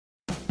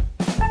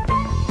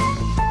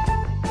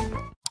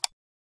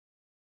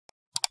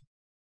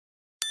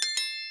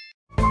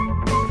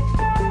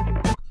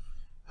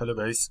Hello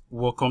guys,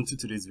 welcome to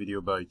today's video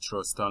by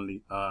Trust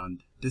Stanley,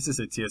 and this is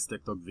a TS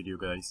Tech Talk video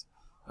guys.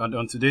 And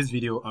on today's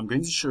video I'm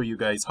going to show you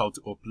guys how to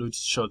upload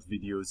short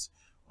videos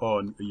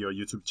on your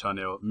YouTube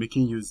channel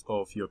making use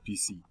of your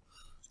PC.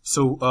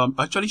 So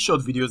actually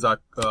short videos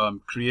are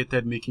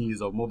created making use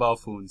of mobile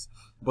phones,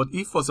 but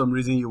if for some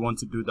reason you want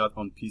to do that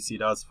on PC,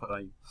 that's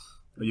fine.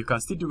 You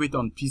can still do it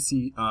on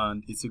PC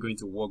and it's still going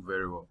to work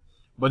very well.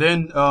 But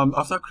then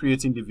after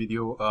creating the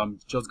video, I'm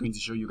just going to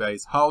show you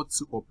guys how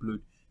to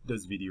upload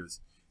those videos.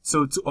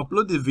 So to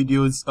upload the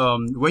videos,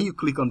 when you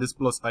click on this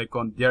plus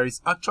icon, there is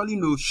actually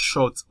no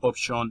short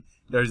option.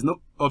 There is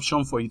no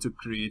option for you to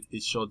create a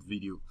short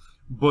video,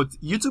 but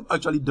YouTube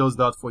actually does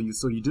that for you,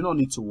 so you do not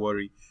need to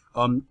worry.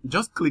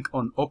 Just click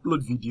on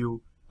upload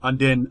video and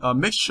then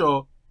make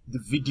sure the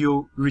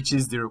video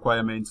reaches the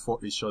requirement for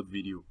a short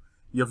video.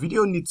 Your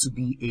video needs to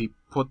be a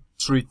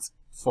portrait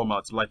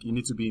format, like you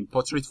need to be in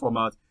portrait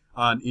format,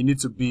 and it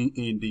needs to be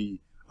in the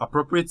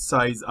appropriate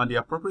size, and the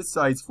appropriate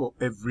size for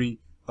every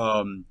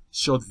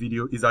short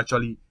video is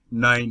actually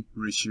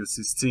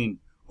 9:16,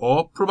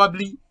 or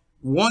probably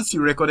once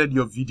you recorded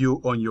your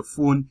video on your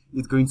phone,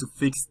 it's going to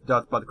fix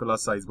that particular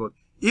size. But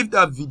if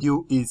that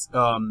video is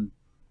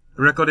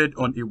recorded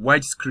on a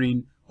wide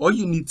screen, all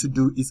you need to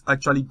do is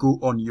actually go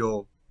on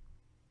your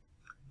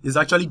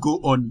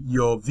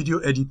video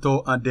editor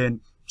and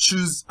then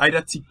choose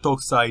either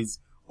TikTok size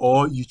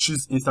or you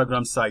choose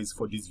Instagram size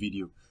for this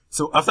video.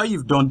 So after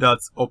you've done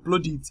that,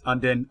 upload it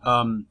and then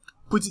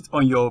put it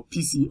on your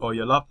PC or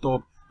your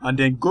laptop and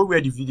then go where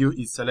the video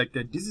is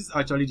selected. This is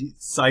actually the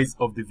size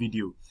of the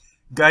video.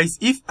 Guys,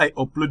 if I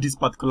upload this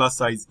particular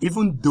size,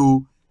 even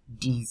though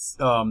this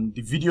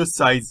the video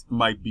size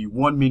might be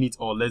 1 minute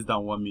or less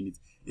than 1 minute,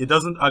 it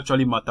doesn't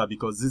actually matter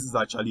because this is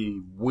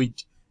actually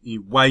a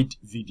wide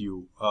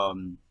video.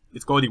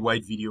 It's called a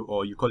wide video,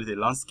 or you call it a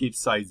landscape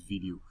size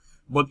video.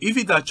 But if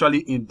it's actually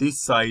in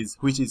this size,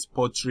 which is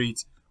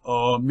portrait,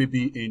 or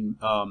maybe in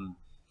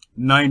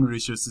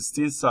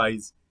 9:16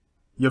 size,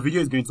 your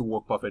video is going to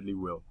work perfectly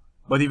well.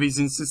 But if it's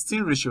in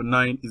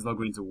 16:9, it's not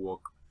going to work.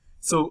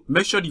 So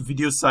make sure the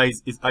video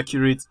size is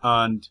accurate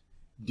and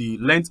the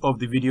length of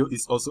the video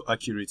is also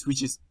accurate,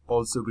 which is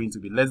also going to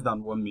be less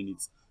than 1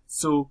 minute.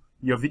 So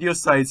your video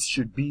size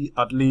should be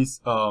at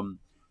least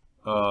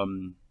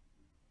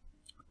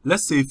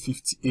let's say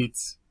 58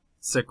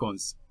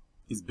 seconds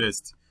is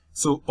best.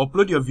 So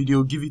upload your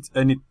video, give it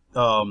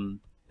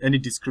any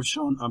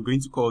description. I'm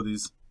going to call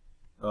this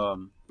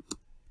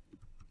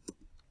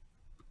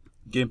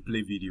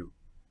gameplay video,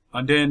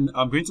 and then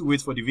I'm going to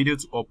wait for the video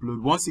to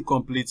upload. Once it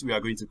completes, we are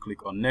going to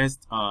click on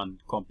next and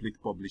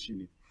complete publishing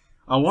it.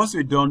 And once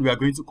we're done, we are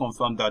going to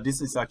confirm that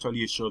this is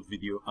actually a short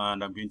video,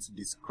 and I'm going to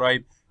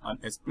describe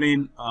and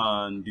explain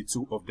the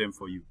two of them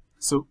for you.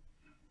 So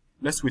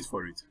let's wait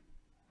for it.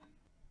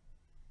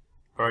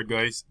 Alright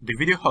guys, the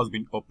video has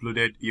been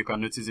uploaded. You can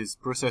notice it's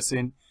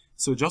processing,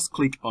 so just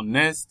click on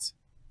next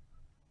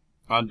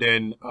and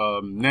then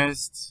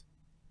next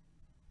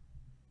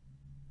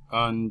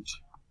and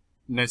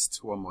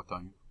next one more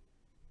time,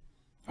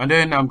 and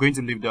then I'm going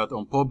to leave that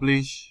on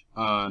publish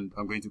and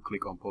I'm going to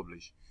click on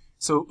publish.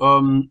 So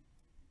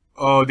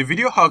the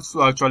video has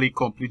to actually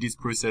complete this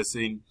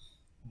processing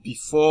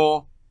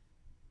before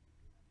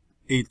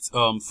it's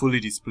fully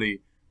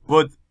displayed.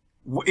 But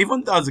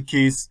even that's the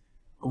case,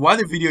 while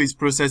the video is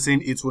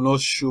processing, it will not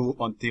show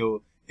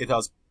until it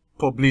has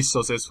published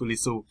successfully.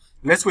 So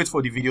let's wait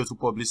for the video to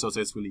publish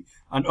successfully.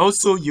 And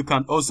also you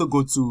can also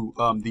go to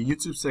the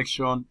YouTube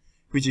section,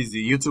 which is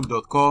the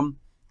youtube.com.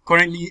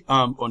 Currently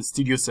on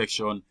studio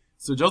section,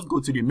 so just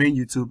go to the main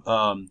YouTube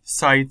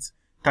site,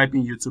 type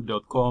in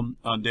youtube.com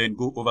and then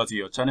go over to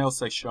your channel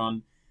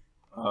section.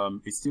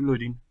 It's still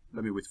loading,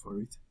 let me wait for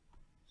it.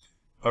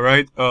 All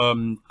right,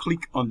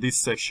 click on this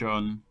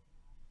section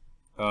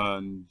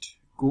and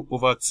go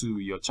over to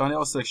your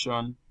channel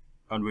section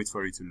and wait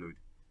for it to load.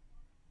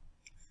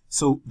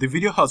 So the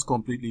video has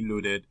completely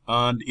loaded,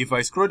 and if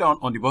I scroll down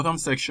on the bottom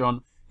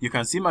section, you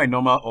can see my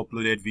normal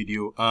uploaded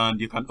video, and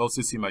you can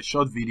also see my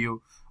short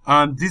video,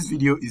 and this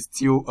video is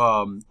still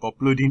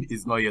uploading,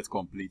 is not yet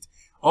complete.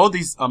 All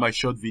these are my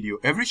short video.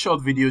 Every short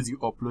videos you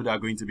upload are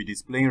going to be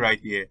displaying right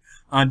here,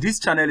 and this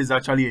channel is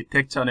actually a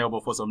tech channel,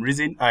 but for some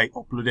reason I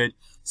uploaded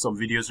some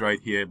videos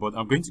right here, but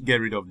I'm going to get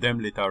rid of them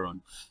later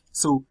on.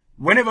 So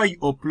whenever you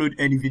upload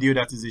any video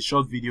that is a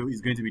short video,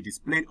 it's going to be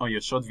displayed on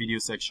your short video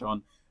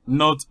section,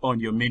 not on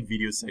your main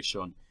video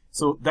section.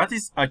 So that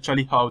is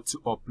actually how to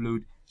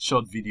upload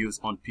short videos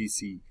on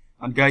PC.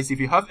 And guys, if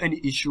you have any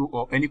issue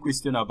or any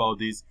question about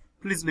this,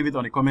 please leave it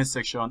on the comment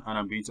section and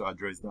I'm going to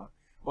address that.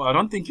 But I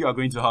don't think you are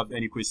going to have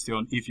any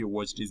question if you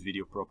watch this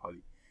video properly.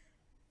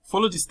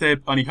 Follow the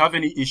step, and if you have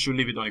any issue,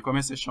 leave it on the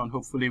comment section.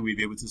 Hopefully we'll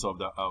be able to solve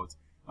that out.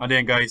 And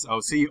then guys,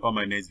 I'll see you on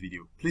my next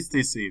video. Please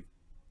stay safe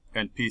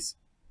and peace.